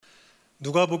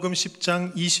누가복음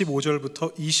 10장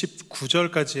 25절부터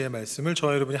 29절까지의 말씀을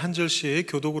저와 여러분이 한 절씩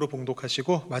교독으로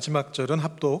봉독하시고 마지막 절은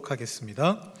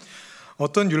합독하겠습니다.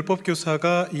 어떤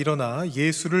율법교사가 일어나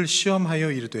예수를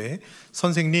시험하여 이르되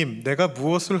선생님, 내가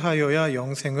무엇을 하여야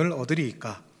영생을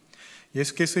얻으리이까?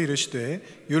 예수께서 이르시되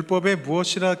율법에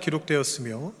무엇이라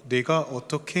기록되었으며 네가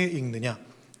어떻게 읽느냐?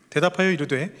 대답하여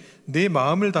이르되 네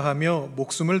마음을 다하며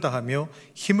목숨을 다하며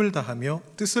힘을 다하며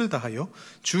뜻을 다하여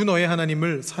주 너의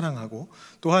하나님을 사랑하고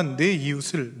또한 내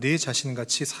이웃을 내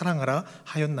자신같이 사랑하라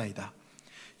하였나이다.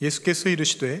 예수께서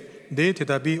이르시되 내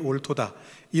대답이 옳도다.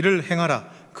 이를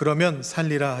행하라. 그러면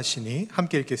살리라 하시니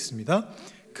함께 읽겠습니다.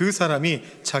 그 사람이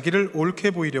자기를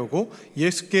옳게 보이려고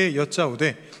예수께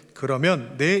여짜오되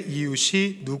그러면 내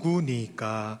이웃이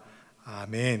누구니까?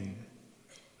 아멘.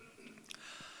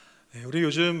 우리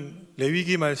요즘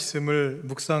레위기 말씀을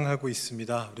묵상하고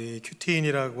있습니다. 우리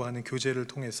큐티인이라고 하는 교재를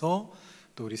통해서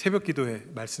또 우리 새벽 기도회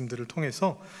말씀들을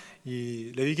통해서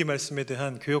이 레위기 말씀에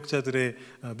대한 교역자들의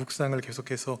묵상을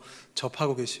계속해서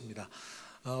접하고 계십니다.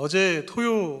 어제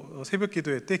토요 새벽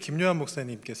기도회 때 김요한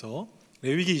목사님께서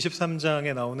레위기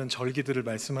 23장에 나오는 절기들을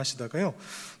말씀하시다가요,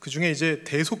 그 중에 이제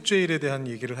대속죄일에 대한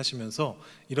얘기를 하시면서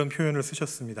이런 표현을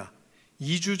쓰셨습니다.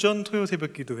 2주 전 토요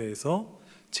새벽 기도회에서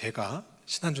제가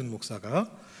신한준 목사가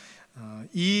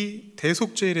이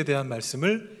대속죄일에 대한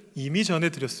말씀을 이미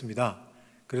전해드렸습니다.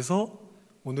 그래서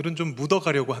오늘은 좀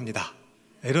묻어가려고 합니다.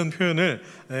 이런 표현을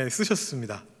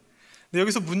쓰셨습니다. 근데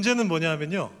여기서 문제는 뭐냐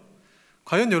하면요,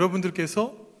 과연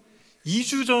여러분들께서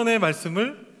 2주 전의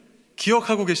말씀을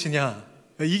기억하고 계시냐?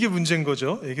 이게 문제인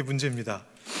거죠. 이게 문제입니다.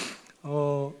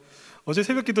 어제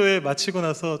새벽 기도회 마치고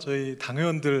나서 저희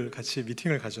당회원들 같이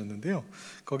미팅을 가졌는데요,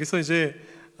 거기서 이제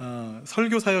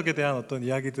설교 사역에 대한 어떤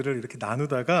이야기들을 이렇게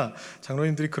나누다가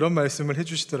장로님들이 그런 말씀을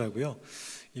해주시더라고요.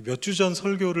 몇 주 전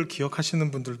설교를 기억하시는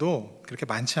분들도 그렇게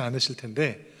많지 않으실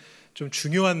텐데 좀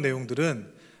중요한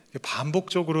내용들은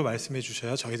반복적으로 말씀해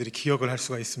주셔야 저희들이 기억을 할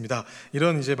수가 있습니다.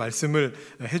 이런 이제 말씀을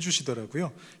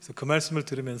해주시더라고요. 그래서 그 말씀을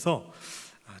들으면서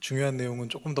중요한 내용은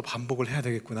조금 더 반복을 해야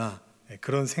되겠구나,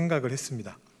 그런 생각을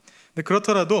했습니다. 근데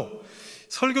그렇더라도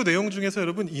설교 내용 중에서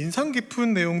여러분 인상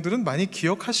깊은 내용들은 많이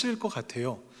기억하실 것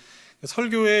같아요.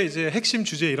 설교의 이제 핵심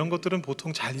주제 이런 것들은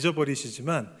보통 잘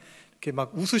잊어버리시지만 이렇게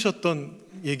막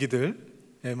웃으셨던 얘기들,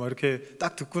 뭐 이렇게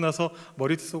딱 듣고 나서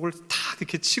머릿속을 탁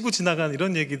이렇게 치고 지나간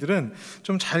이런 얘기들은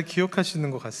좀 잘 기억하시는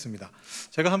것 같습니다.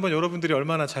 제가 한번 여러분들이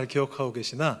얼마나 잘 기억하고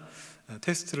계시나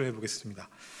테스트를 해보겠습니다.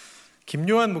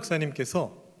 김요한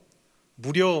목사님께서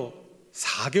무려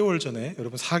 4개월 전에,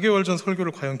 여러분 4개월 전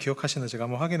설교를 과연 기억하시나 제가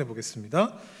한번 확인해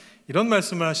보겠습니다. 이런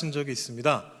말씀을 하신 적이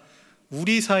있습니다.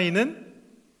 우리 사이는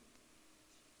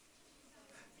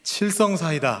칠성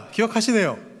사이다.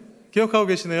 기억하시네요. 기억하고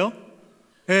계시네요.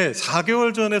 네,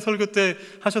 4개월 전에 설교 때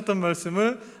하셨던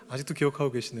말씀을 아직도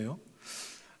기억하고 계시네요.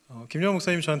 김영환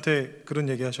목사님이 저한테 그런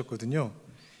얘기 하셨거든요.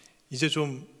 이제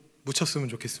좀 묻혔으면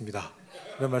좋겠습니다.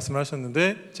 이런 말씀을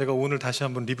하셨는데 제가 오늘 다시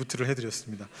한번 리부트를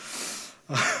해드렸습니다.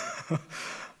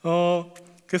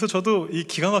 그래서 저도 이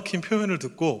기가 막힌 표현을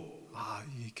듣고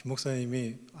이 김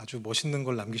목사님이 아주 멋있는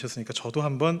걸 남기셨으니까 저도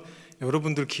한번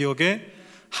여러분들 기억에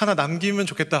하나 남기면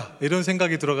좋겠다, 이런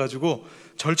생각이 들어가지고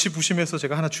절치부심해서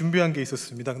제가 하나 준비한 게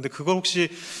있었습니다. 근데 그걸 혹시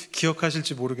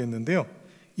기억하실지 모르겠는데요,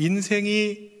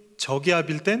 인생이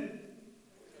저기압일 땐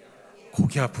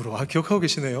고기압으로. 기억하고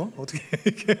계시네요. 어떻게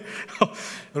이렇게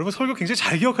여러분 설교 굉장히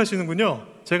잘 기억하시는군요.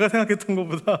 제가 생각했던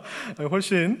것보다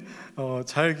훨씬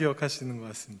잘 기억하시는 것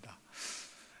같습니다.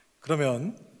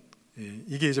 그러면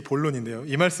이게 이제 본론인데요,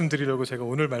 이 말씀 드리려고 제가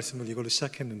오늘 말씀을 이걸로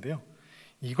시작했는데요,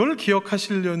 이걸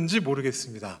기억하시려는지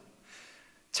모르겠습니다.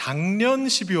 작년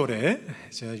 12월에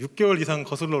제가 6개월 이상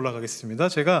거슬러 올라가겠습니다.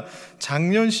 제가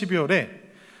작년 12월에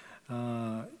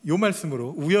요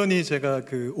말씀으로 우연히 제가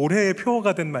그 올해의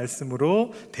표어가 된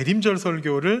말씀으로 대림절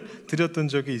설교를 드렸던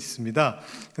적이 있습니다.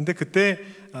 근데 그때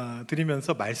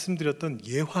드리면서 말씀드렸던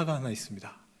예화가 하나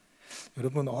있습니다.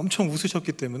 여러분 엄청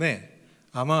웃으셨기 때문에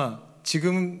아마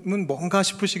지금은 뭔가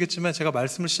싶으시겠지만 제가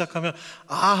말씀을 시작하면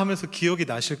하면서 기억이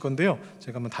나실 건데요,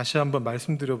 제가 한번 다시 한번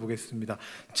말씀드려 보겠습니다.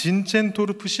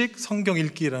 진첸토르프식 성경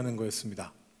읽기라는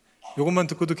거였습니다. 이것만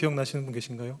듣고도 기억나시는 분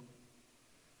계신가요?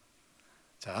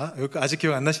 자, 아직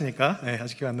기억 안 나시니까,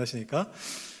 아직 기억 안 나시니까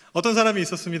어떤 사람이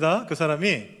있었습니다. 그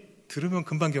사람이 들으면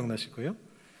금방 기억나실 거예요.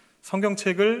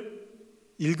 성경책을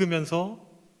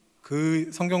읽으면서 그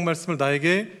성경 말씀을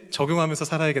나에게 적용하면서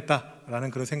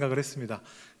살아야겠다라는 그런 생각을 했습니다.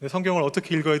 성경을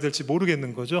어떻게 읽어야 될지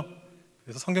모르겠는 거죠.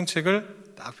 그래서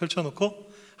성경책을 딱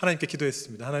펼쳐놓고 하나님께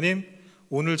기도했습니다. 하나님,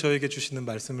 오늘 저에게 주시는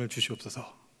말씀을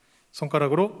주시옵소서.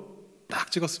 손가락으로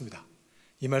딱 찍었습니다.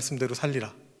 이 말씀대로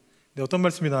살리라. 네, 어떤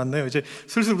말씀이 나왔나요? 이제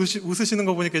슬슬 웃으시는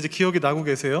거 보니까 이제 기억이 나고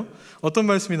계세요. 어떤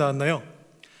말씀이 나왔나요?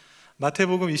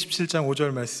 마태복음 27장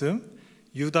 5절 말씀,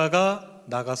 유다가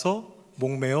나가서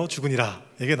목매어 죽으니라,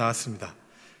 이게 나왔습니다.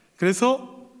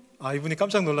 그래서 이분이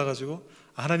깜짝 놀라가지고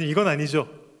하나님 이건 아니죠.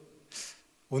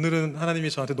 오늘은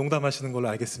하나님이 저한테 농담하시는 걸로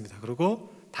알겠습니다.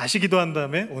 그리고 다시 기도한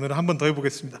다음에 오늘은 한 번 더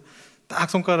해보겠습니다. 딱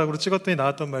손가락으로 찍었더니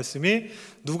나왔던 말씀이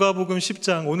누가복음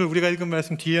 10장, 오늘 우리가 읽은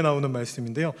말씀 뒤에 나오는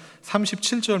말씀인데요,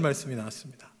 37절 말씀이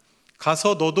나왔습니다.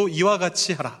 가서 너도 이와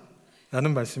같이 하라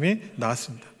라는 말씀이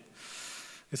나왔습니다.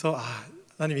 그래서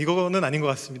하나님 이거는 아닌 것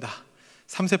같습니다.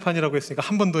 3세판이라고 했으니까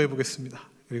한 번 더 해보겠습니다.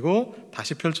 그리고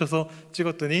다시 펼쳐서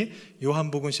찍었더니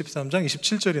요한복음 13장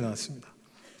 27절이 나왔습니다.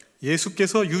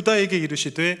 예수께서 유다에게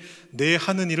이르시되 내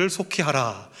하는 일을 속히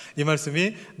하라, 이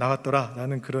말씀이 나왔더라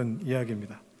라는 그런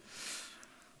이야기입니다.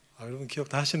 여러분 기억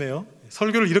다 하시네요.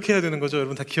 설교를 이렇게 해야 되는 거죠.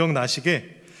 여러분 다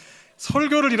기억나시게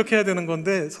설교를 이렇게 해야 되는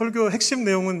건데 설교 핵심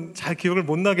내용은 잘 기억을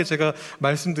못 나게 제가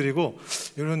말씀드리고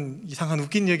이런 이상한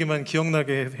웃긴 얘기만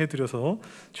기억나게 해드려서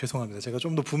죄송합니다. 제가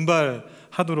좀 더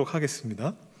분발하도록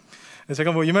하겠습니다.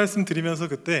 제가 이 말씀 드리면서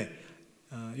그때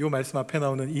이 말씀 앞에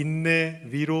나오는 인내,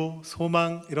 위로,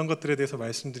 소망 이런 것들에 대해서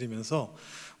말씀드리면서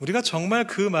우리가 정말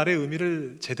그 말의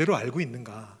의미를 제대로 알고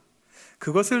있는가,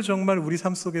 그것을 정말 우리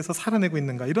삶 속에서 살아내고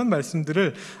있는가, 이런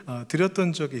말씀들을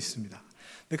드렸던 적이 있습니다.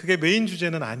 근데 그게 메인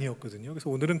주제는 아니었거든요. 그래서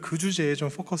오늘은 그 주제에 좀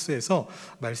포커스해서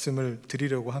말씀을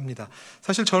드리려고 합니다.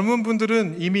 사실 젊은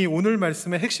분들은 이미 오늘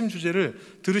말씀의 핵심 주제를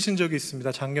들으신 적이 있습니다.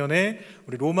 작년에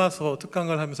우리 로마서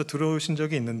특강을 하면서 들어오신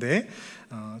적이 있는데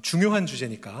중요한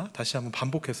주제니까 다시 한번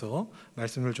반복해서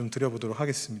말씀을 좀 드려보도록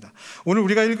하겠습니다. 오늘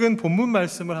우리가 읽은 본문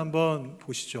말씀을 한번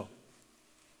보시죠.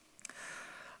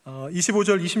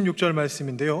 25절 26절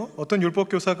말씀인데요, 어떤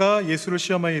율법교사가 예수를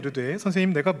시험하여 이르되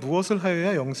선생님 내가 무엇을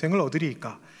하여야 영생을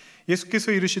얻으리이까?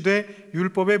 예수께서 이르시되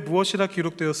율법에 무엇이라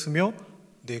기록되었으며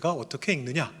내가 어떻게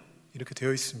읽느냐, 이렇게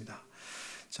되어 있습니다.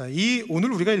 자,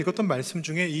 오늘 우리가 읽었던 말씀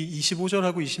중에 이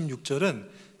 25절하고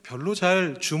 26절은 별로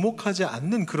잘 주목하지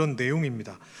않는 그런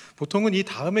내용입니다. 보통은 이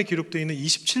다음에 기록되어 있는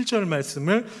 27절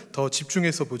말씀을 더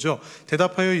집중해서 보죠.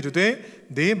 대답하여 이르되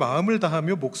내 마음을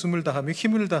다하며 목숨을 다하며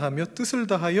힘을 다하며 뜻을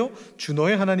다하여 주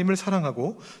너의 하나님을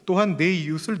사랑하고 또한 내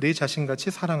이웃을 내 자신같이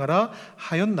사랑하라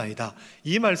하였나이다.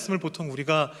 이 말씀을 보통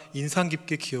우리가 인상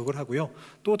깊게 기억을 하고요,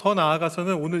 또 더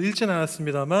나아가서는 오늘 읽진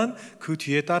않았습니다만 그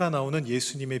뒤에 따라 나오는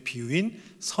예수님의 비유인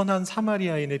선한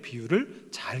사마리아인의 비유를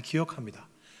잘 기억합니다.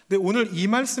 근데 오늘 이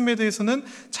말씀에 대해서는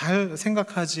잘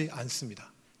생각하지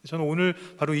않습니다. 저는 오늘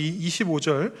바로 이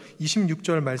 25절,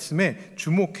 26절 말씀에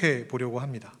주목해 보려고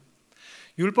합니다.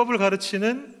 율법을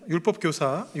가르치는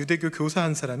율법교사, 유대교 교사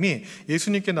한 사람이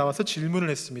예수님께 나와서 질문을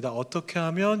했습니다. 어떻게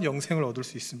하면 영생을 얻을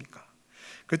수 있습니까?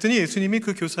 그랬더니 예수님이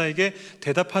그 교사에게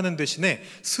대답하는 대신에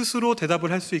스스로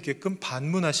대답을 할 수 있게끔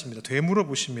반문하십니다. 되물어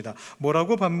보십니다.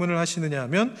 뭐라고 반문을 하시느냐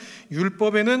하면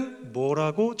율법에는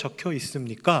뭐라고 적혀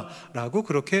있습니까? 라고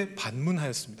그렇게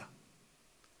반문하였습니다.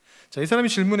 자, 이 사람이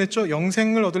질문했죠.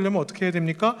 영생을 얻으려면 어떻게 해야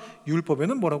됩니까?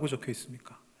 율법에는 뭐라고 적혀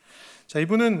있습니까? 자,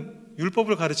 이분은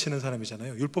율법을 가르치는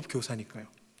사람이잖아요. 율법 교사니까요.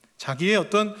 자기의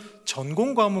어떤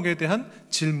전공 과목에 대한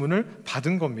질문을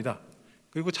받은 겁니다.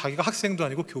 그리고 자기가 학생도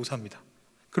아니고 교사입니다.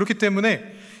 그렇기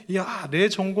때문에 내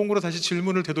전공으로 다시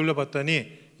질문을 되돌려 봤더니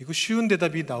이거 쉬운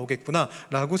대답이 나오겠구나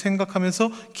라고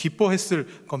생각하면서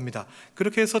기뻐했을 겁니다.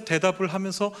 그렇게 해서 대답을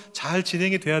하면서 잘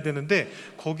진행이 돼야 되는데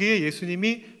거기에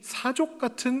예수님이 사족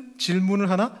같은 질문을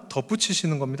하나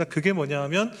덧붙이시는 겁니다. 그게 뭐냐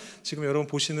하면 지금 여러분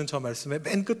보시는 저 말씀의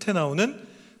맨 끝에 나오는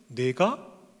내가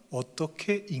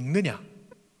어떻게 읽느냐,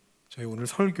 저희 오늘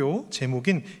설교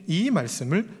제목인 이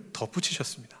말씀을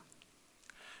덧붙이셨습니다.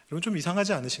 여러분 좀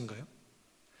이상하지 않으신가요?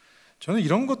 저는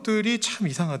이런 것들이 참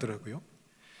이상하더라고요.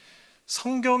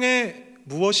 성경에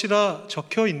무엇이라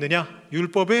적혀 있느냐,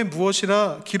 율법에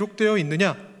무엇이라 기록되어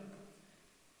있느냐,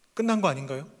 끝난 거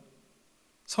아닌가요?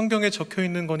 성경에 적혀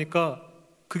있는 거니까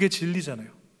그게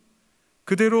진리잖아요.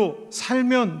 그대로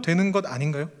살면 되는 것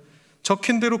아닌가요?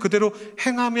 적힌 대로 그대로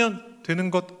행하면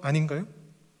되는 것 아닌가요?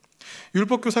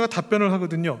 율법교사가 답변을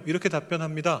하거든요. 이렇게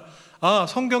답변합니다.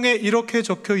 성경에 이렇게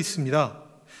적혀 있습니다.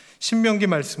 신명기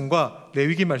말씀과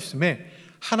레위기 말씀에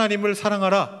하나님을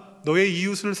사랑하라, 너의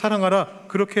이웃을 사랑하라,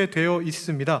 그렇게 되어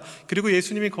있습니다. 그리고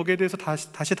예수님이 거기에 대해서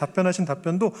다시 답변하신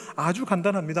답변도 아주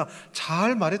간단합니다.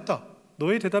 잘 말했다,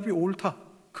 너의 대답이 옳다,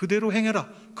 그대로 행해라,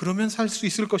 그러면 살 수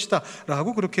있을 것이다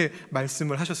라고 그렇게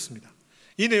말씀을 하셨습니다.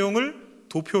 이 내용을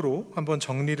도표로 한번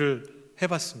정리를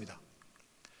해봤습니다.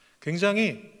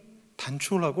 굉장히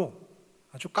단촐하고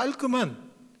아주 깔끔한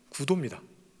구도입니다.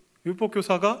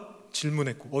 율법교사가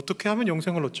질문했고 어떻게 하면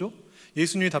영생을 얻죠?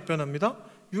 예수님이 답변합니다.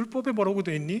 율법에 뭐라고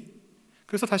되어 있니?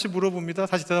 그래서 다시 물어봅니다.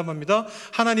 다시 대답합니다.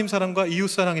 하나님 사랑과 이웃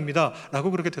사랑입니다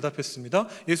라고 그렇게 대답했습니다.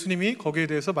 예수님이 거기에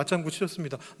대해서 맞장구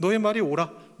치셨습니다. 너의 말이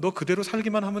옳아. 너 그대로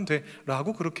살기만 하면 돼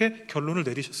라고 그렇게 결론을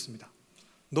내리셨습니다.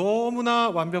 너무나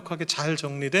완벽하게 잘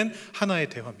정리된 하나의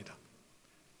대화입니다.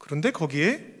 그런데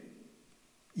거기에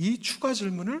이 추가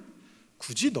질문을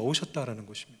굳이 넣으셨다라는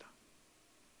것입니다.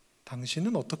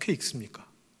 당신은 어떻게 읽습니까?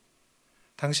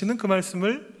 당신은 그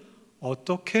말씀을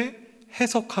어떻게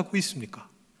해석하고 있습니까?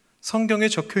 성경에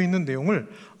적혀 있는 내용을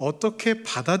어떻게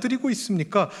받아들이고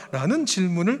있습니까? 라는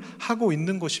질문을 하고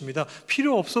있는 것입니다.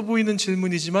 필요 없어 보이는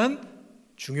질문이지만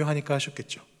중요하니까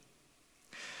하셨겠죠.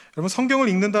 여러분, 성경을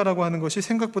읽는다라고 하는 것이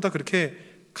생각보다 그렇게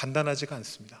간단하지가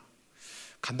않습니다.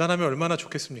 간단하면 얼마나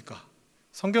좋겠습니까?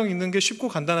 성경 읽는 게 쉽고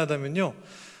간단하다면요,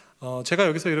 제가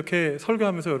여기서 이렇게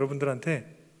설교하면서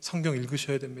여러분들한테 성경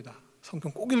읽으셔야 됩니다,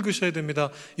 성경 꼭 읽으셔야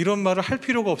됩니다, 이런 말을 할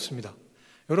필요가 없습니다.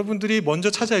 여러분들이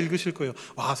먼저 찾아 읽으실 거예요.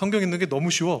 와, 성경 읽는 게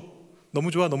너무 쉬워,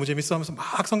 너무 좋아, 너무 재밌어 하면서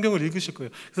막 성경을 읽으실 거예요.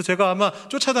 그래서 제가 아마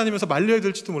쫓아다니면서 말려야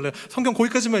될지도 몰라요. 성경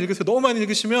거기까지만 읽으세요. 너무 많이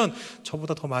읽으시면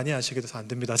저보다 더 많이 아시게 돼서 안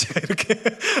됩니다. 제가 이렇게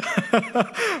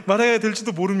말해야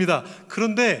될지도 모릅니다.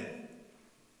 그런데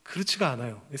그렇지가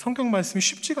않아요. 성경 말씀이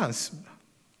쉽지가 않습니다.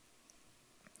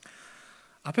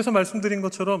 앞에서 말씀드린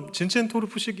것처럼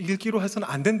진첸토르프식 읽기로 해서는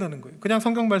안 된다는 거예요. 그냥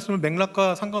성경 말씀을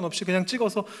맥락과 상관없이 그냥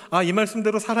찍어서 이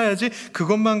말씀대로 살아야지,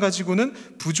 그것만 가지고는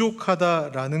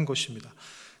부족하다라는 것입니다.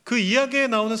 그 이야기에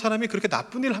나오는 사람이 그렇게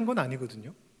나쁜 일을 한 건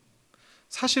아니거든요.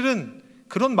 사실은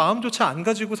그런 마음조차 안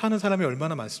가지고 사는 사람이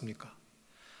얼마나 많습니까?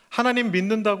 하나님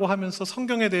믿는다고 하면서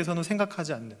성경에 대해서는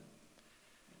생각하지 않는,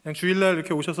 그냥 주일날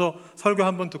이렇게 오셔서 설교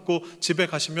한번 듣고 집에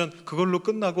가시면 그걸로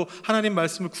끝나고 하나님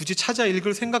말씀을 굳이 찾아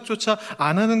읽을 생각조차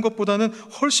안 하는 것보다는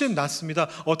훨씬 낫습니다.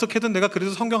 어떻게든 내가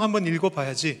그래도 성경 한번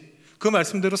읽어봐야지, 그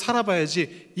말씀대로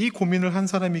살아봐야지, 이 고민을 한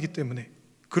사람이기 때문에.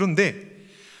 그런데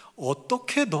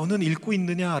어떻게 너는 읽고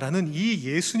있느냐라는 이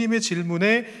예수님의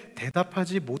질문에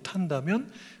대답하지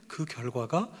못한다면 그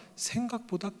결과가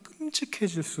생각보다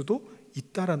끔찍해질 수도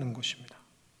있다라는 것입니다.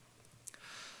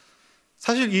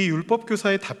 사실 이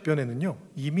율법교사의 답변에는요,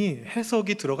 이미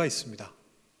해석이 들어가 있습니다.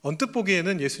 언뜻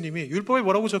보기에는 예수님이 율법에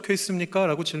뭐라고 적혀 있습니까?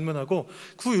 라고 질문하고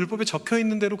그 율법에 적혀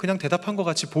있는 대로 그냥 대답한 것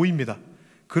같이 보입니다.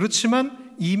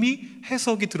 그렇지만 이미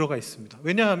해석이 들어가 있습니다.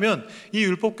 왜냐하면 이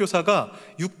율법교사가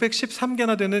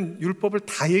 613개나 되는 율법을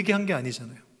다 얘기한 게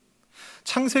아니잖아요.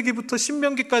 창세기부터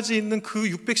신명기까지 있는 그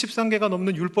 613개가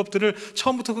넘는 율법들을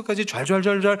처음부터 끝까지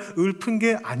좔좔좔 읊은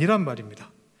게 아니란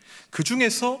말입니다. 그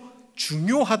중에서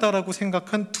중요하다라고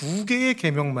생각한 2개의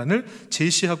계명만을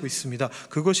제시하고 있습니다.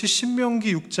 그것이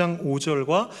신명기 6장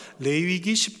 5절과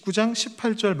레위기 19장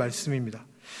 18절 말씀입니다.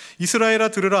 이스라엘아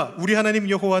들으라, 우리 하나님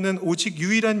여호와는 오직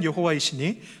유일한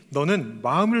여호와이시니 너는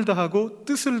마음을 다하고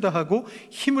뜻을 다하고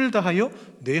힘을 다하여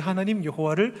내 하나님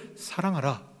여호와를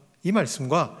사랑하라. 이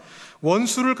말씀과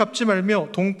원수를 갚지 말며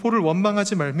동포를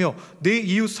원망하지 말며 내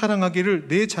이웃 사랑하기를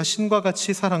내 자신과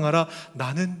같이 사랑하라.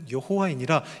 나는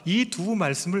여호와이니라. 이 2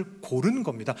 말씀을 고른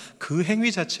겁니다. 그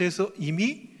행위 자체에서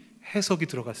이미 해석이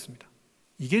들어갔습니다.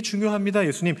 이게 중요합니다,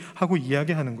 예수님 하고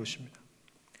이야기하는 것입니다.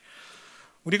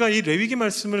 우리가 이 레위기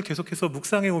말씀을 계속해서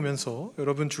묵상해 오면서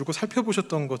여러분 줄곧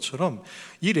살펴보셨던 것처럼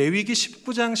이 레위기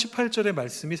 19장 18절의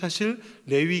말씀이 사실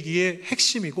레위기의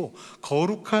핵심이고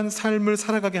거룩한 삶을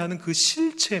살아가게 하는 그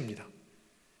실체입니다.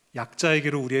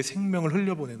 약자에게로 우리의 생명을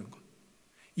흘려보내는 것,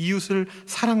 이웃을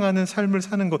사랑하는 삶을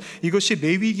사는 것, 이것이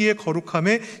레위기의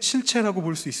거룩함의 실체라고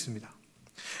볼 수 있습니다.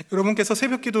 여러분께서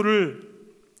새벽 기도를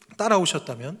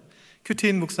따라오셨다면,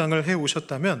 큐티인 묵상을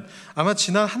해오셨다면 아마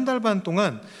지난 1달 반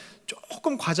동안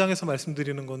조금 과장해서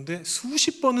말씀드리는 건데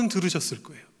수십 번은 들으셨을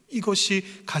거예요. 이것이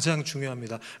가장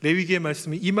중요합니다. 레위기의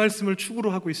말씀이 이 말씀을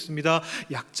축으로 하고 있습니다.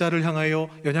 약자를 향하여,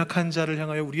 연약한 자를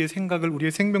향하여 우리의 생각을,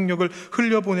 우리의 생명력을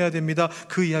흘려보내야 됩니다.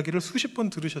 그 이야기를 수십 번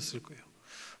들으셨을 거예요.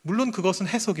 물론 그것은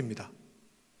해석입니다.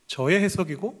 저의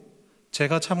해석이고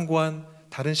제가 참고한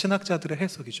다른 신학자들의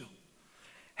해석이죠.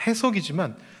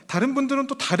 해석이지만 다른 분들은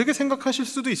또 다르게 생각하실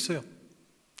수도 있어요.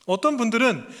 어떤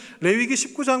분들은 레위기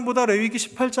 19장보다 레위기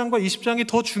 18장과 20장이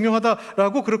더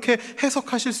중요하다라고 그렇게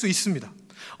해석하실 수 있습니다.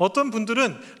 어떤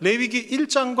분들은 레위기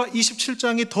 1장과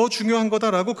 27장이 더 중요한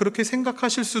거다라고 그렇게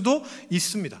생각하실 수도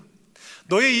있습니다.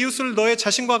 너의 이웃을 너의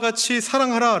자신과 같이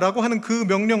사랑하라 라고 하는 그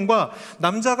명령과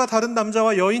남자가 다른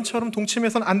남자와 여인처럼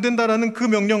동침해서는 안 된다라는 그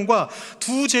명령과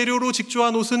 2 재료로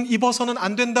직조한 옷은 입어서는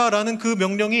안 된다라는 그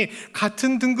명령이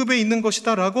같은 등급에 있는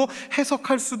것이다 라고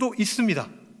해석할 수도 있습니다.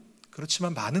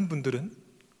 그렇지만 많은 분들은,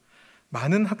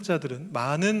 많은 학자들은,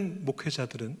 많은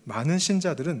목회자들은, 많은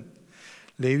신자들은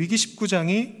레위기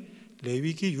 19장이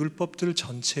레위기 율법들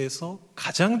전체에서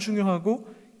가장 중요하고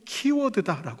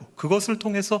키워드다라고, 그것을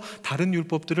통해서 다른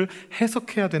율법들을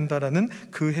해석해야 된다라는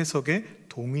그 해석에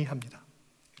동의합니다.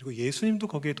 그리고 예수님도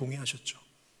거기에 동의하셨죠.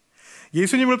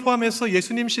 예수님을 포함해서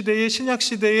예수님 시대의 신약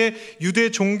시대의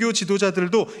유대 종교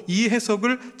지도자들도 이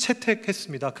해석을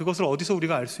채택했습니다. 그것을 어디서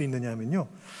우리가 알 수 있느냐 하면요,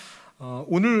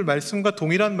 오늘 말씀과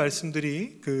동일한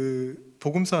말씀들이 그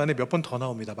복음서 안에 몇 번 더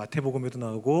나옵니다. 마태복음에도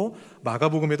나오고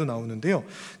마가복음에도 나오는데요,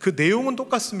 그 내용은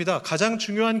똑같습니다. 가장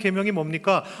중요한 계명이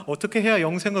뭡니까? 어떻게 해야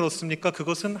영생을 얻습니까?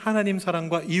 그것은 하나님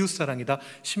사랑과 이웃 사랑이다.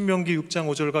 신명기 6장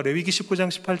 5절과 레위기 19장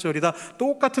 18절이다.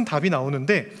 똑같은 답이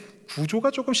나오는데 구조가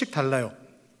조금씩 달라요.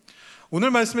 오늘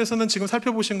말씀에서는 지금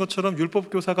살펴보신 것처럼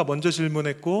율법교사가 먼저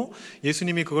질문했고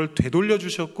예수님이 그걸 되돌려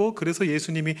주셨고, 그래서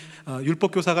예수님이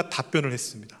율법교사가 답변을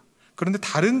했습니다. 그런데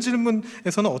다른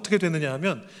질문에서는 어떻게 되느냐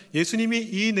하면 예수님이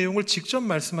이 내용을 직접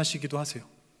말씀하시기도 하세요.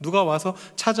 누가 와서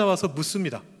찾아와서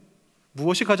묻습니다.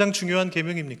 무엇이 가장 중요한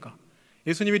계명입니까?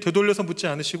 예수님이 되돌려서 묻지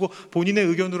않으시고 본인의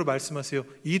의견으로 말씀하세요.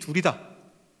 이 둘이다.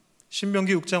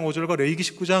 신명기 6장 5절과 레위기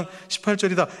 19장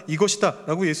 18절이다. 이것이다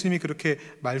라고 예수님이 그렇게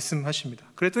말씀하십니다.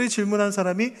 그랬더니 질문한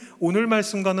사람이 오늘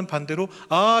말씀과는 반대로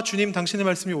주님 당신의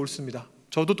말씀이 옳습니다.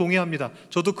 저도 동의합니다.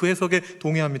 저도 그 해석에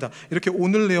동의합니다. 이렇게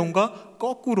오늘 내용과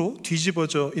거꾸로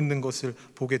뒤집어져 있는 것을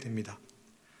보게 됩니다.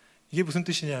 이게 무슨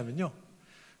뜻이냐 하면요,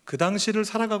 그 당시를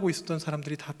살아가고 있었던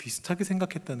사람들이 다 비슷하게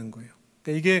생각했다는 거예요.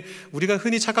 그러니까 이게 우리가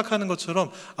흔히 착각하는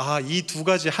것처럼 이 두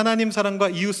가지, 하나님 사랑과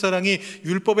이웃 사랑이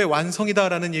율법의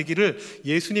완성이다라는 얘기를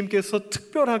예수님께서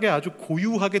특별하게 아주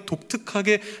고유하게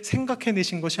독특하게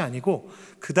생각해내신 것이 아니고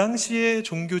그 당시의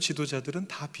종교 지도자들은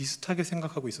다 비슷하게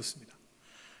생각하고 있었습니다.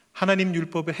 하나님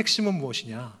율법의 핵심은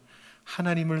무엇이냐?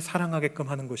 하나님을 사랑하게끔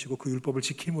하는 것이고 그 율법을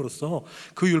지킴으로써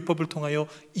그 율법을 통하여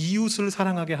이웃을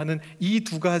사랑하게 하는 이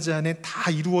두 가지 안에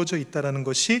다 이루어져 있다는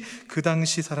것이 그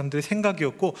당시 사람들의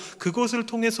생각이었고, 그것을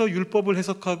통해서 율법을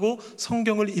해석하고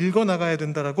성경을 읽어나가야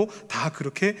된다라고 다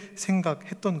그렇게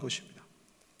생각했던 것입니다.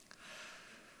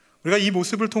 우리가 이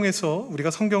모습을 통해서 우리가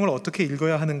성경을 어떻게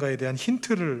읽어야 하는가에 대한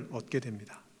힌트를 얻게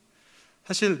됩니다.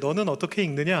 사실 너는 어떻게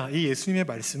읽느냐, 이 예수님의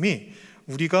말씀이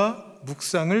우리가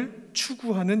묵상을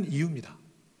추구하는 이유입니다.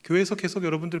 교회에서 계속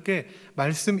여러분들께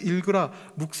말씀 읽으라,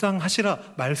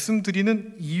 묵상하시라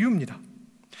말씀드리는 이유입니다.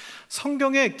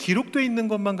 성경에 기록되어 있는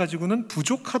것만 가지고는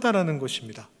부족하다라는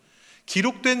것입니다.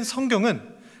 기록된 성경은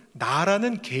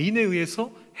나라는 개인에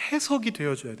의해서 해석이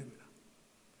되어줘야 됩니다.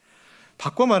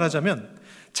 바꿔 말하자면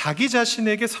자기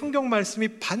자신에게 성경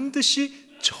말씀이 반드시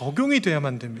적용이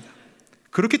돼야만 됩니다.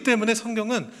 그렇기 때문에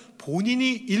성경은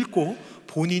본인이 읽고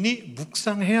본인이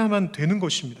묵상해야만 되는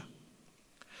것입니다.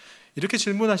 이렇게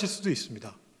질문하실 수도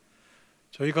있습니다.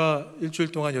 저희가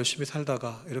일주일 동안 열심히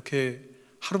살다가 이렇게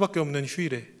하루밖에 없는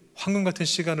휴일에 황금 같은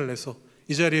시간을 내서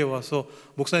이 자리에 와서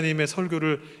목사님의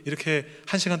설교를 이렇게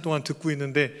 1시간 동안 듣고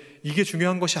있는데 이게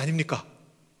중요한 것이 아닙니까?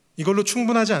 이걸로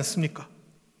충분하지 않습니까?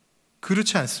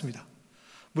 그렇지 않습니다.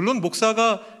 물론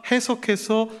목사가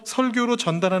해석해서 설교로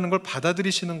전달하는 걸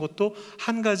받아들이시는 것도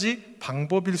한 가지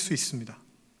방법일 수 있습니다.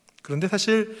 그런데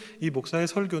사실 이 목사의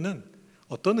설교는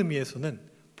어떤 의미에서는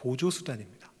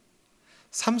보조수단입니다.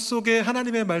 삶 속에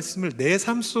하나님의 말씀을 내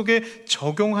삶 속에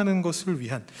적용하는 것을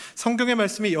위한, 성경의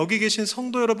말씀이 여기 계신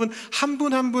성도 여러분 한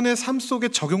분 한 분의 삶 속에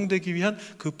적용되기 위한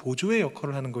그 보조의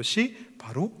역할을 하는 것이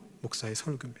바로 목사의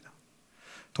설교입니다.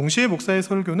 동시에 목사의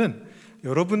설교는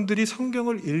여러분들이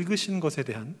성경을 읽으신 것에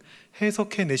대한,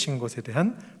 해석해내신 것에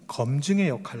대한 검증의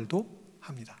역할도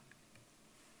합니다.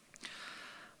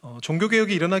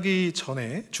 종교개혁이 일어나기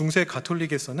전에 중세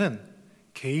가톨릭에서는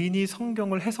개인이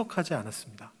성경을 해석하지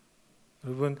않았습니다.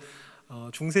 여러분,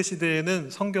 중세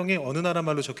시대에는 성경이 어느 나라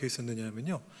말로 적혀 있었느냐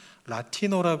하면요,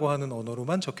 라틴어라고 하는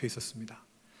언어로만 적혀 있었습니다.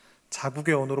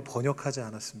 자국의 언어로 번역하지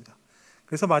않았습니다.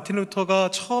 그래서 마틴 루터가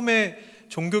처음에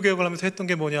종교개혁을 하면서 했던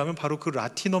게 뭐냐 하면 바로 그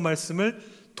라틴어 말씀을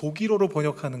독일어로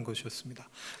번역하는 것이었습니다.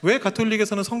 왜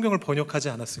가톨릭에서는 성경을 번역하지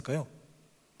않았을까요?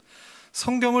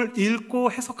 성경을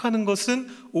읽고 해석하는 것은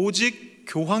오직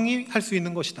교황이 할 수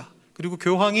있는 것이다. 그리고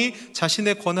교황이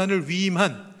자신의 권한을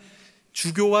위임한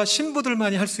주교와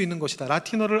신부들만이 할 수 있는 것이다.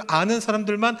 라틴어를 아는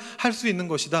사람들만 할 수 있는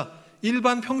것이다.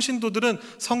 일반 평신도들은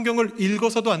성경을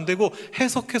읽어서도 안 되고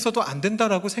해석해서도 안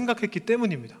된다라고 생각했기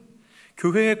때문입니다.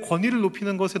 교회의 권위를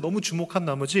높이는 것에 너무 주목한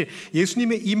나머지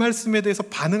예수님의 이 말씀에 대해서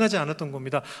반응하지 않았던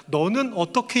겁니다. 너는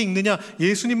어떻게 읽느냐?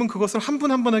 예수님은 그것을 한 분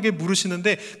한 분에게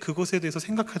물으시는데 그것에 대해서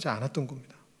생각하지 않았던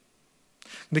겁니다.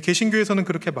 근데 개신교에서는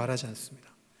그렇게 말하지 않습니다.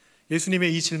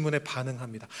 예수님의 이 질문에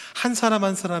반응합니다. 한 사람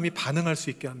한 사람이 반응할 수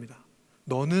있게 합니다.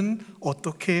 너는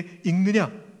어떻게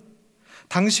읽느냐?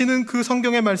 당신은 그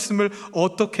성경의 말씀을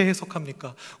어떻게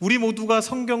해석합니까? 우리 모두가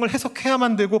성경을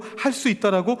해석해야만 되고 할 수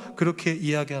있다라고 그렇게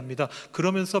이야기합니다.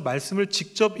 그러면서 말씀을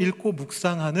직접 읽고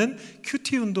묵상하는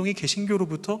큐티 운동이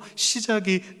개신교로부터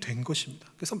시작이 된 것입니다.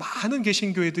 그래서 많은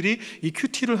개신교회들이 이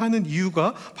큐티를 하는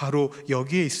이유가 바로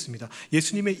여기에 있습니다.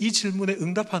 예수님의 이 질문에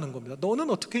응답하는 겁니다. 너는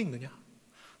어떻게 읽느냐?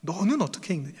 너는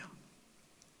어떻게 읽느냐?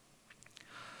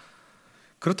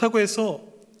 그렇다고 해서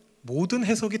모든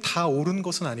해석이 다 옳은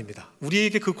것은 아닙니다.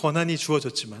 우리에게 그 권한이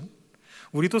주어졌지만,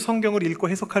 우리도 성경을 읽고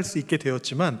해석할 수 있게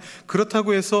되었지만,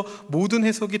 그렇다고 해서 모든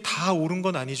해석이 다 옳은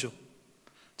건 아니죠.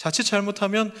 자칫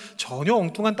잘못하면 전혀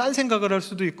엉뚱한 딴 생각을 할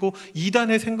수도 있고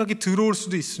이단의 생각이 들어올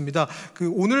수도 있습니다.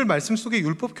 오늘 말씀 속의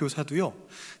율법 교사도요,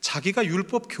 자기가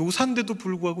율법 교사인데도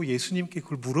불구하고 예수님께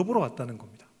그걸 물어보러 왔다는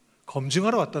겁니다.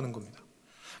 검증하러 왔다는 겁니다.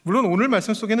 물론 오늘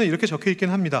말씀 속에는 이렇게 적혀 있긴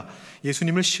합니다.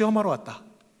 예수님을 시험하러 왔다.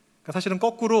 그러니까 사실은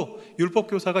거꾸로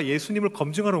율법교사가 예수님을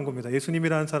검증하러 온 겁니다.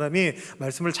 예수님이라는 사람이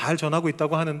말씀을 잘 전하고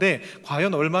있다고 하는데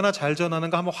과연 얼마나 잘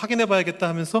전하는가 한번 확인해 봐야겠다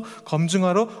하면서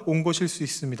검증하러 온 것일 수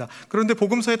있습니다. 그런데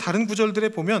복음서의 다른 구절들에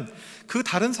보면 그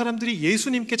다른 사람들이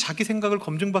예수님께 자기 생각을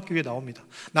검증받기 위해 나옵니다.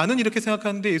 나는 이렇게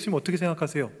생각하는데 예수님 어떻게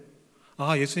생각하세요?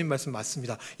 아, 예수님 말씀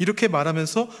맞습니다. 이렇게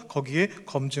말하면서 거기에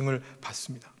검증을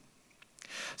받습니다.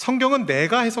 성경은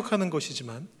내가 해석하는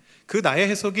것이지만 그 나의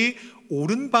해석이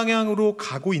옳은 방향으로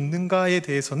가고 있는가에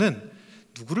대해서는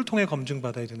누구를 통해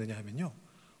검증받아야 되느냐 하면요,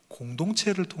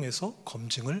 공동체를 통해서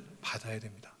검증을 받아야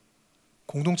됩니다.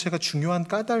 공동체가 중요한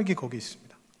까닭이 거기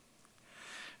있습니다.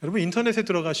 여러분, 인터넷에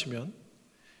들어가시면,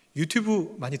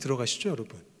 유튜브 많이 들어가시죠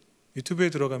여러분? 유튜브에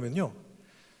들어가면요,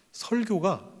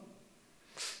 설교가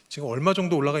지금 얼마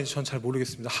정도 올라가는지 전 잘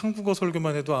모르겠습니다. 한국어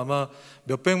설교만 해도 아마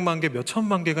몇백만 개,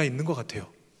 몇천만 개가 있는 것 같아요.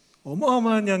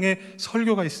 어마어마한 양의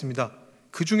설교가 있습니다.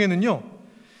 그 중에는요,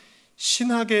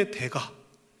 신학의 대가,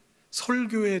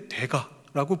 설교의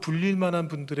대가라고 불릴 만한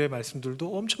분들의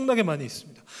말씀들도 엄청나게 많이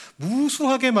있습니다.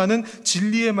 무수하게 많은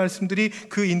진리의 말씀들이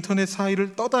그 인터넷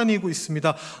사이를 떠다니고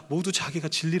있습니다. 모두 자기가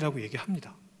진리라고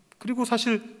얘기합니다. 그리고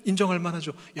사실 인정할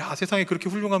만하죠. 야, 세상에 그렇게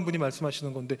훌륭한 분이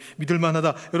말씀하시는 건데 믿을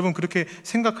만하다. 여러분, 그렇게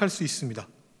생각할 수 있습니다.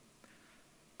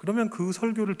 그러면 그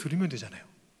설교를 들으면 되잖아요.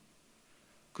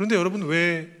 그런데 여러분,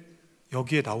 왜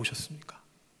여기에 나오셨습니까?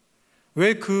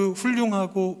 왜 그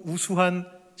훌륭하고 우수한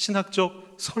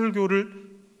신학적 설교를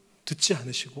듣지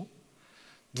않으시고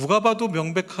누가 봐도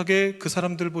명백하게 그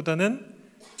사람들보다는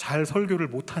잘 설교를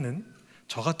못하는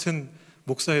저 같은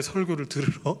목사의 설교를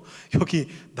들으러 여기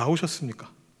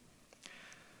나오셨습니까?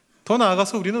 더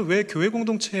나아가서 우리는 왜 교회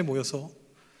공동체에 모여서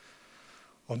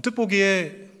언뜻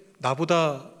보기에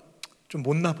나보다 좀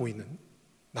못나 보이는,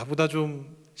 나보다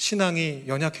좀 신앙이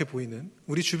연약해 보이는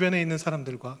우리 주변에 있는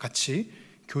사람들과 같이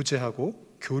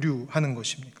교제하고 교류하는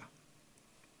것입니까?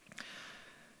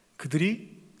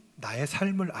 그들이 나의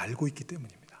삶을 알고 있기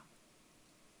때문입니다.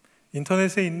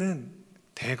 인터넷에 있는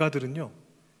대가들은요,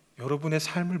 여러분의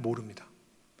삶을 모릅니다.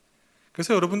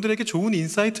 그래서 여러분들에게 좋은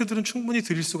인사이트들은 충분히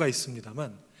드릴 수가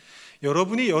있습니다만,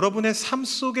 여러분이 여러분의 삶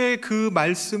속에 그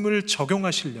말씀을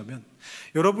적용하시려면,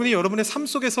 여러분이 여러분의 삶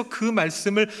속에서 그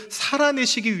말씀을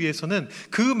살아내시기 위해서는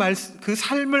그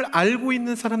삶을 알고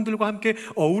있는 사람들과 함께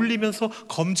어울리면서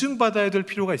검증받아야 될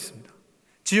필요가 있습니다.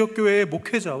 지역교회의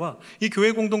목회자와 이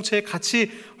교회 공동체에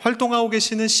같이 활동하고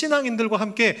계시는 신앙인들과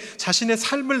함께 자신의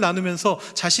삶을 나누면서,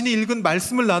 자신이 읽은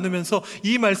말씀을 나누면서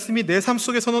이 말씀이 내 삶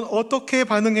속에서는 어떻게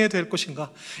반응해야 될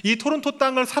것인가, 이 토론토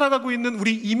땅을 살아가고 있는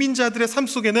우리 이민자들의 삶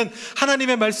속에는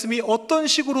하나님의 말씀이 어떤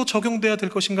식으로 적용돼야 될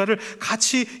것인가를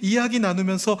같이 이야기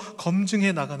나누면서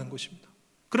검증해 나가는 것입니다.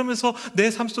 그러면서 내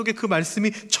삶 속에 그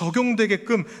말씀이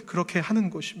적용되게끔 그렇게 하는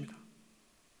것입니다.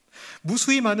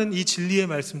 무수히 많은 이 진리의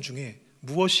말씀 중에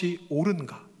무엇이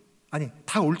옳은가? 아니,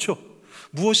 다 옳죠.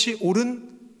 무엇이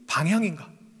옳은 방향인가?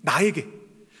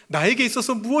 나에게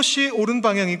있어서 무엇이 옳은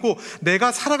방향이고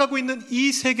내가 살아가고 있는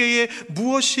이 세계에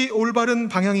무엇이 올바른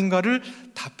방향인가를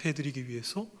답해드리기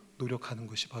위해서 노력하는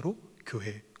것이 바로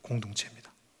교회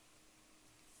공동체입니다.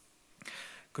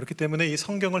 그렇기 때문에 이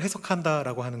성경을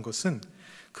해석한다라고 하는 것은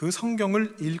그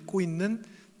성경을 읽고 있는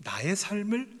나의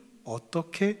삶을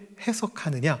어떻게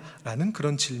해석하느냐라는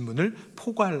그런 질문을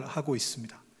포괄하고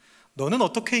있습니다. 너는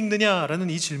어떻게 읽느냐라는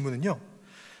이 질문은요,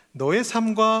 너의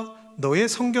삶과 너의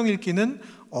성경 읽기는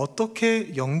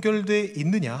어떻게 연결되어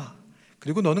있느냐,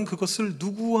 그리고 너는 그것을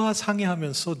누구와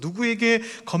상의하면서 누구에게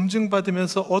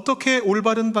검증받으면서 어떻게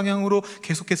올바른 방향으로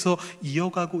계속해서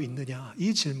이어가고 있느냐,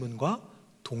 이 질문과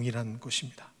동일한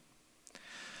것입니다.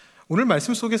 오늘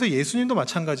말씀 속에서 예수님도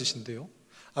마찬가지신데요,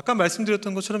 아까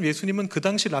말씀드렸던 것처럼 예수님은 그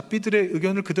당시 랍비들의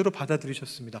의견을 그대로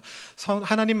받아들이셨습니다.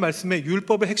 하나님 말씀의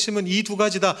율법의 핵심은 이 두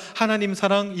가지다. 하나님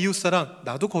사랑, 이웃 사랑.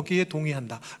 나도 거기에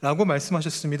동의한다 라고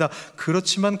말씀하셨습니다.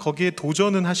 그렇지만 거기에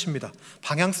도전은 하십니다.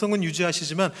 방향성은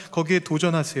유지하시지만 거기에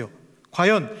도전하세요.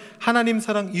 과연 하나님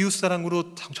사랑, 이웃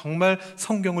사랑으로 정말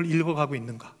성경을 읽어가고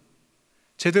있는가?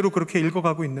 제대로 그렇게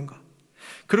읽어가고 있는가?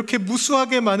 그렇게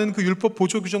무수하게 많은 그 율법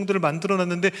보조 규정들을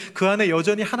만들어놨는데 그 안에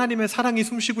여전히 하나님의 사랑이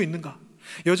숨쉬고 있는가?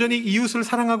 여전히 이웃을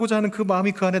사랑하고자 하는 그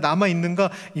마음이 그 안에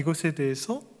남아있는가? 이것에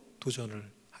대해서 도전을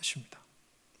하십니다.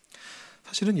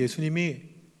 사실은 예수님이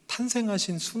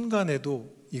탄생하신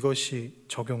순간에도 이것이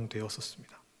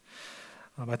적용되었었습니다.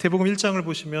 마태복음 1장을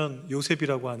보시면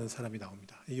요셉이라고 하는 사람이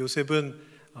나옵니다. 이 요셉은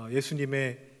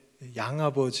예수님의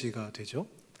양아버지가 되죠.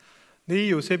 근데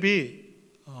이 요셉이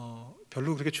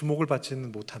별로 그렇게 주목을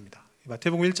받지는 못합니다.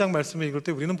 마태복음 1장 말씀을 읽을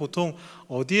때 우리는 보통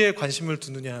어디에 관심을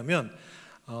두느냐 하면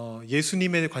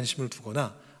예수님에 관심을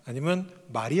두거나 아니면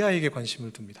마리아에게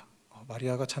관심을 둡니다.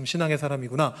 마리아가 참 신앙의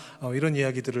사람이구나, 이런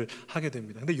이야기들을 하게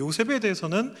됩니다. 근데 요셉에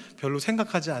대해서는 별로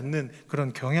생각하지 않는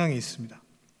그런 경향이 있습니다.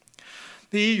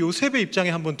 근데 이 요셉의 입장에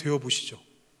한번 되어 보시죠.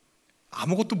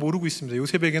 아무것도 모르고 있습니다.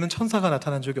 요셉에게는 천사가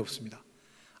나타난 적이 없습니다.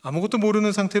 아무것도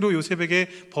모르는 상태로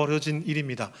요셉에게 벌어진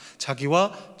일입니다.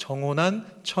 자기와 정혼한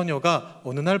처녀가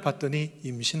어느 날 봤더니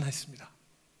임신했습니다.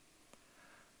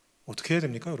 어떻게 해야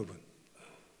됩니까, 여러분?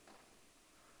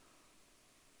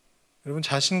 여러분,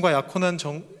 자신과 약혼한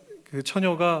그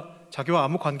처녀가 자기와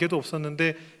아무 관계도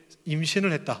없었는데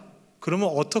임신을 했다. 그러면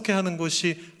어떻게 하는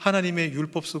것이 하나님의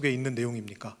율법 속에 있는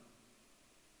내용입니까?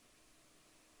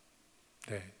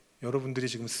 네, 여러분들이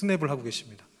지금 스냅을 하고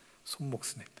계십니다. 손목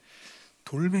스냅.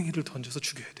 돌멩이를 던져서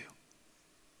죽여야 돼요.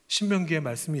 신명기에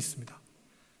말씀이 있습니다.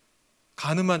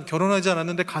 결혼하지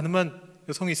않았는데 가늠한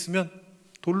여성이 있으면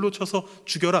돌로 쳐서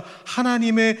죽여라.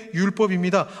 하나님의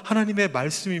율법입니다. 하나님의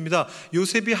말씀입니다.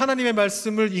 요셉이 하나님의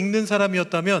말씀을 읽는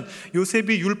사람이었다면,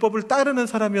 요셉이 율법을 따르는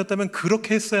사람이었다면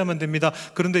그렇게 했어야만 됩니다.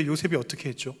 그런데 요셉이 어떻게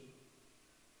했죠?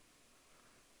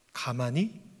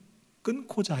 가만히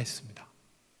끊고자 했습니다.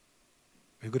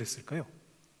 왜 그랬을까요?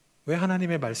 왜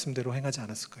하나님의 말씀대로 행하지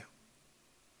않았을까요?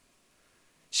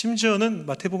 심지어는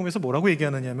마태복음에서 뭐라고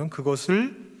얘기하느냐면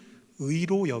그것을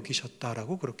의로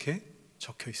여기셨다라고 그렇게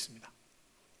적혀 있습니다.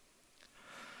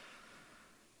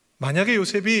 만약에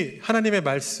요셉이 하나님의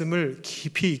말씀을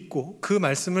깊이 읽고 그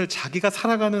말씀을 자기가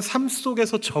살아가는 삶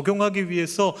속에서 적용하기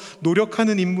위해서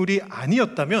노력하는 인물이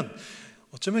아니었다면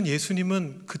어쩌면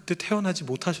예수님은 그때 태어나지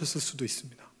못하셨을 수도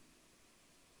있습니다.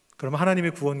 그러면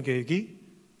하나님의 구원 계획이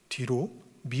뒤로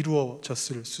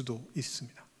미루어졌을 수도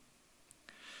있습니다.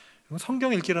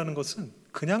 성경 읽기라는 것은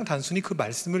그냥 단순히 그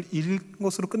말씀을 읽은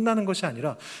것으로 끝나는 것이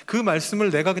아니라, 그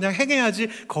말씀을 내가 그냥 행해야지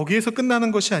거기에서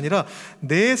끝나는 것이 아니라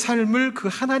내 삶을 그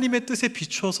하나님의 뜻에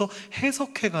비추어서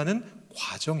해석해가는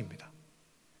과정입니다.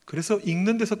 그래서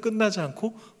읽는 데서 끝나지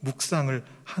않고 묵상을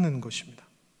하는 것입니다.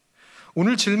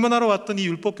 오늘 질문하러 왔던 이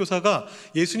율법교사가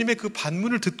예수님의 그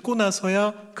반문을 듣고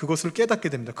나서야 그것을 깨닫게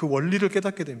됩니다. 그 원리를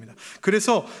깨닫게 됩니다.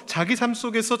 그래서 자기 삶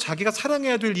속에서 자기가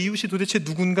사랑해야 될 이웃이 도대체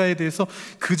누군가에 대해서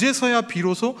그제서야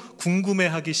비로소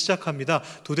궁금해하기 시작합니다.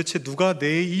 도대체 누가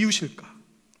내 이웃일까?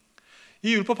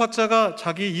 이 율법학자가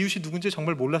자기 이웃이 누군지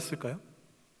정말 몰랐을까요?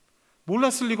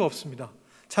 몰랐을 리가 없습니다.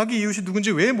 자기 이웃이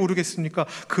누군지 왜 모르겠습니까?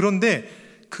 그런데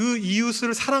그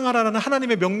이웃을 사랑하라는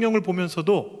하나님의 명령을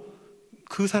보면서도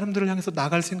그 사람들을 향해서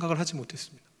나갈 생각을 하지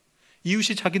못했습니다.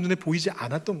 이웃이 자기 눈에 보이지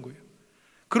않았던 거예요.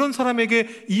 그런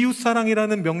사람에게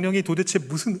이웃사랑이라는 명령이 도대체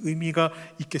무슨 의미가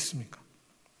있겠습니까?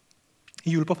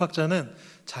 이 율법학자는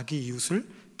자기 이웃을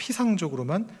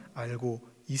피상적으로만 알고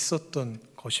있었던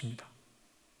것입니다.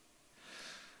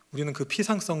 우리는 그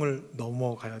피상성을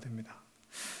넘어가야 됩니다.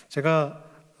 제가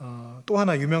또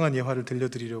하나 유명한 예화를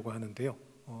들려드리려고 하는데요.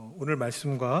 오늘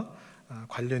말씀과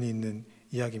관련이 있는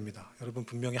이야기입니다. 여러분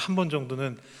분명히 한 번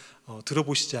정도는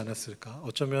들어보시지 않았을까?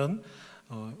 어쩌면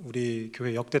우리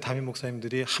교회 역대 담임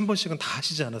목사님들이 한 번씩은 다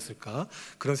하시지 않았을까?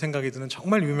 그런 생각이 드는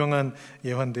정말 유명한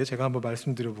예화인데 제가 한번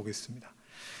말씀드려 보겠습니다.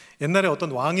 옛날에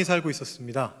어떤 왕이 살고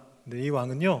있었습니다. 근데 이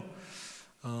왕은요,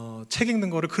 책 읽는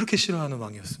거를 그렇게 싫어하는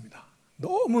왕이었습니다.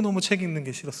 너무너무 책 읽는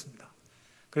게 싫었습니다.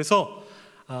 그래서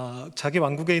자기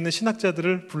왕국에 있는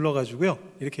신학자들을 불러가지고요,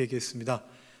 이렇게 얘기했습니다.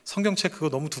 성경책 그거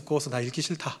너무 두꺼워서 나 읽기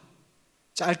싫다.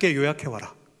 짧게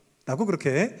요약해와라 라고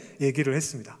그렇게 얘기를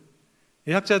했습니다.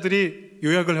 이 학자들이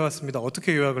요약을 해왔습니다.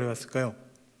 어떻게 요약을 해왔을까요?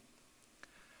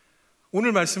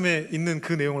 오늘 말씀에 있는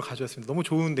그 내용을 가져왔습니다. 너무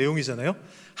좋은 내용이잖아요.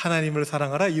 하나님을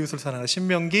사랑하라, 이웃을 사랑하라.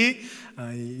 신명기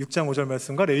 6장 5절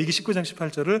말씀과 레위기 19장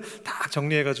 18절을 딱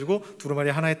정리해가지고 두루마리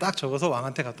하나에 딱 적어서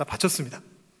왕한테 갖다 바쳤습니다.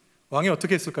 왕이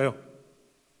어떻게 했을까요?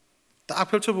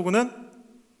 딱 펼쳐보고는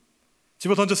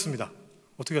집어 던졌습니다.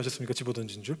 어떻게 하셨습니까? 집어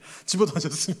던진 줄? 집어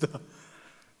던졌습니다.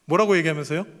 뭐라고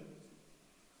얘기하면서요?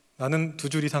 나는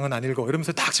 2줄 이상은 안 읽어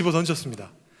이러면서 딱 집어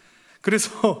던졌습니다.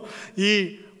 그래서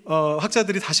이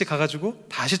학자들이 다시 가가지고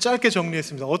다시 짧게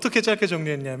정리했습니다. 어떻게 짧게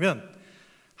정리했냐면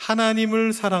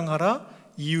하나님을 사랑하라,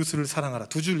 이웃을 사랑하라.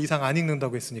 2줄 이상 안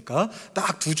읽는다고 했으니까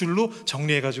딱 2줄로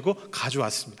정리해가지고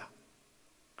가져왔습니다.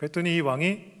 그랬더니 이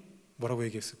왕이 뭐라고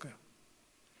얘기했을까요?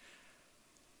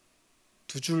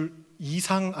 2줄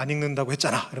이상 안 읽는다고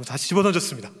했잖아 이러면서 다시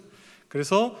집어던졌습니다.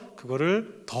 그래서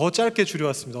그거를 더 짧게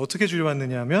줄여왔습니다. 어떻게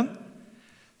줄여왔느냐 하면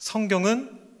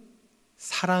성경은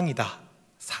사랑이다,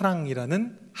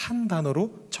 사랑이라는 한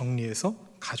단어로 정리해서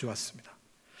가져왔습니다.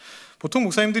 보통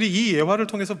목사님들이 이 예화를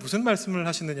통해서 무슨 말씀을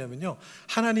하시느냐면요,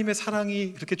 하나님의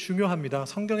사랑이 그렇게 중요합니다,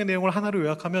 성경의 내용을 하나로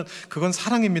요약하면 그건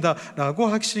사랑입니다 라고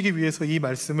하시기 위해서 이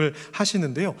말씀을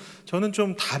하시는데요, 저는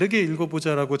좀 다르게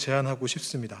읽어보자라고 제안하고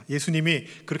싶습니다. 예수님이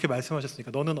그렇게 말씀하셨으니까,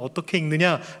 너는 어떻게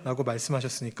읽느냐 라고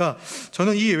말씀하셨으니까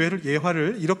저는 이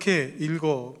예화를 이렇게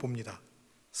읽어봅니다.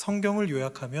 성경을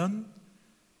요약하면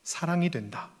사랑이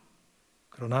된다.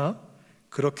 그러나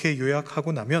그렇게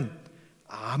요약하고 나면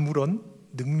아무런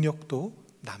능력도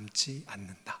남지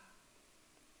않는다.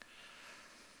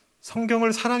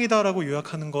 성경을 사랑이다라고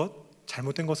요약하는 것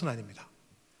잘못된 것은 아닙니다.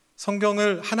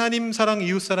 성경을 하나님 사랑,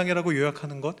 이웃 사랑이라고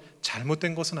요약하는 것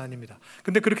잘못된 것은 아닙니다.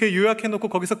 근데 그렇게 요약해 놓고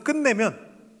거기서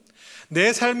끝내면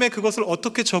내 삶에 그것을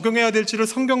어떻게 적용해야 될지를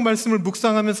성경 말씀을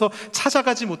묵상하면서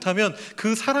찾아가지 못하면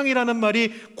그 사랑이라는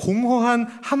말이 공허한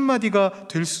한마디가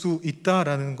될 수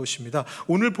있다라는 것입니다.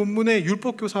 오늘 본문의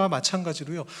율법교사와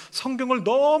마찬가지로요, 성경을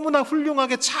너무나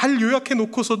훌륭하게 잘 요약해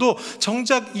놓고서도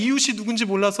정작 이웃이 누군지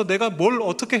몰라서 내가 뭘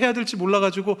어떻게 해야 될지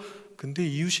몰라가지고 근데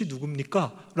이웃이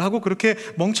누굽니까? 라고 그렇게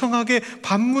멍청하게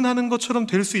반문하는 것처럼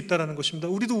될 수 있다는 것입니다.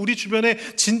 우리도 우리 주변에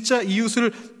진짜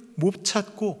이웃을 못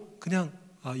찾고 그냥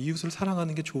이웃을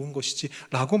사랑하는 게 좋은 것이지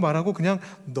라고 말하고 그냥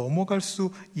넘어갈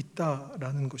수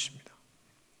있다라는 것입니다.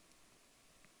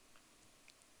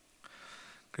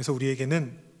 그래서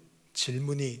우리에게는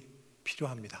질문이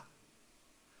필요합니다.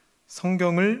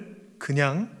 성경을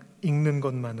그냥 읽는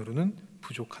것만으로는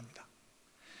부족합니다.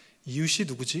 이웃이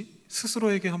누구지?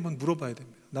 스스로에게 한번 물어봐야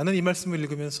됩니다. 나는 이 말씀을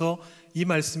읽으면서 이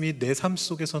말씀이 내 삶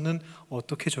속에서는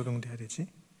어떻게 적용돼야 되지?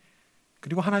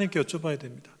 그리고 하나님께 여쭤봐야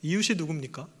됩니다. 이웃이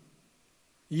누굽니까?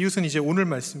 이웃은 이제 오늘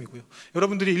말씀이고요,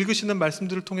 여러분들이 읽으시는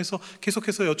말씀들을 통해서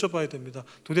계속해서 여쭤봐야 됩니다.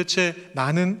 도대체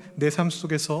나는 내 삶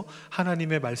속에서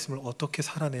하나님의 말씀을 어떻게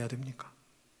살아내야 됩니까?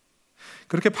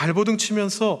 그렇게 발버둥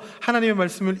치면서 하나님의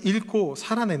말씀을 읽고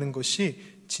살아내는 것이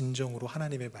진정으로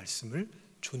하나님의 말씀을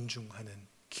존중하는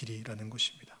길이라는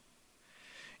것입니다.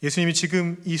 예수님이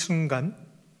지금 이 순간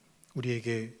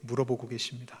우리에게 물어보고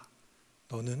계십니다.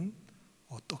 너는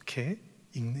어떻게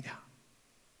읽느냐?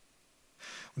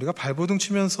 우리가 발버둥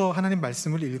치면서 하나님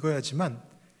말씀을 읽어야지만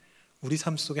우리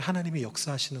삶 속에 하나님이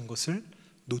역사하시는 것을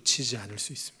놓치지 않을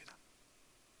수 있습니다.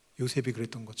 요셉이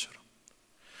그랬던 것처럼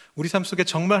우리 삶 속에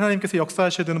정말 하나님께서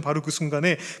역사하셔야 되는 바로 그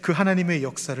순간에 그 하나님의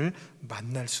역사를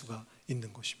만날 수가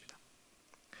있는 것입니다.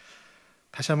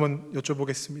 다시 한번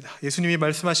여쭤보겠습니다. 예수님이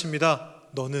말씀하십니다.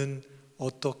 너는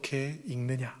어떻게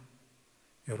읽느냐?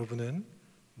 여러분은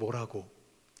뭐라고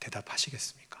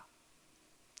대답하시겠습니까?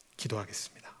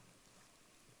 기도하겠습니다.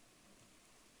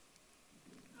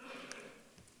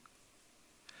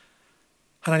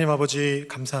 하나님 아버지,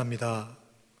 감사합니다.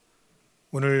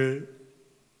 오늘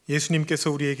예수님께서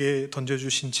우리에게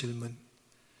던져주신 질문,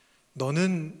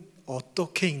 너는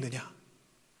어떻게 읽느냐?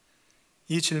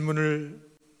 이 질문을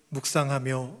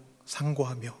묵상하며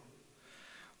상고하며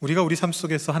우리가 우리 삶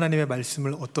속에서 하나님의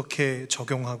말씀을 어떻게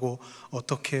적용하고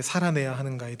어떻게 살아내야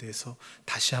하는가에 대해서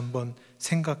다시 한번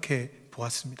생각해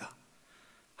보았습니다.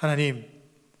 하나님,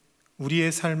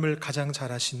 우리의 삶을 가장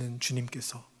잘 아시는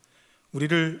주님께서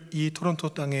우리를 이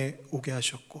토론토 땅에 오게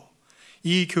하셨고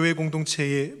이 교회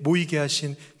공동체에 모이게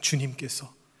하신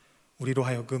주님께서 우리로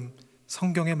하여금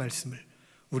성경의 말씀을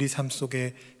우리 삶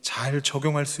속에 잘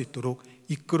적용할 수 있도록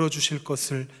이끌어 주실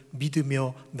것을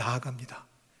믿으며 나아갑니다.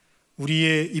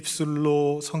 우리의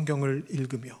입술로 성경을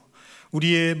읽으며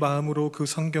우리의 마음으로 그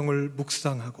성경을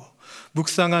묵상하고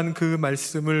묵상한 그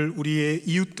말씀을 우리의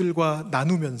이웃들과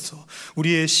나누면서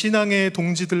우리의 신앙의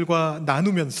동지들과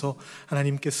나누면서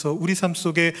하나님께서 우리 삶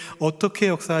속에 어떻게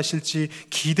역사하실지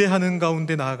기대하는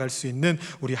가운데 나아갈 수 있는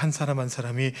우리 한 사람 한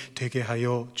사람이 되게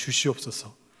하여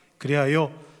주시옵소서.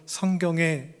 그리하여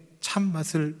성경의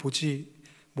참맛을 보지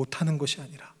못하는 것이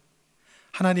아니라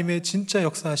하나님의 진짜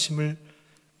역사하심을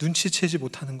눈치채지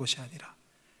못하는 것이 아니라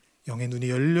영의 눈이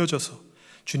열려져서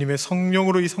주님의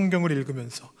성령으로 이 성경을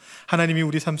읽으면서 하나님이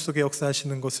우리 삶 속에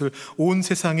역사하시는 것을 온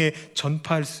세상에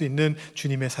전파할 수 있는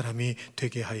주님의 사람이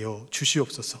되게 하여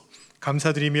주시옵소서.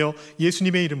 감사드리며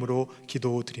예수님의 이름으로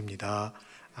기도드립니다.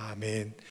 아멘.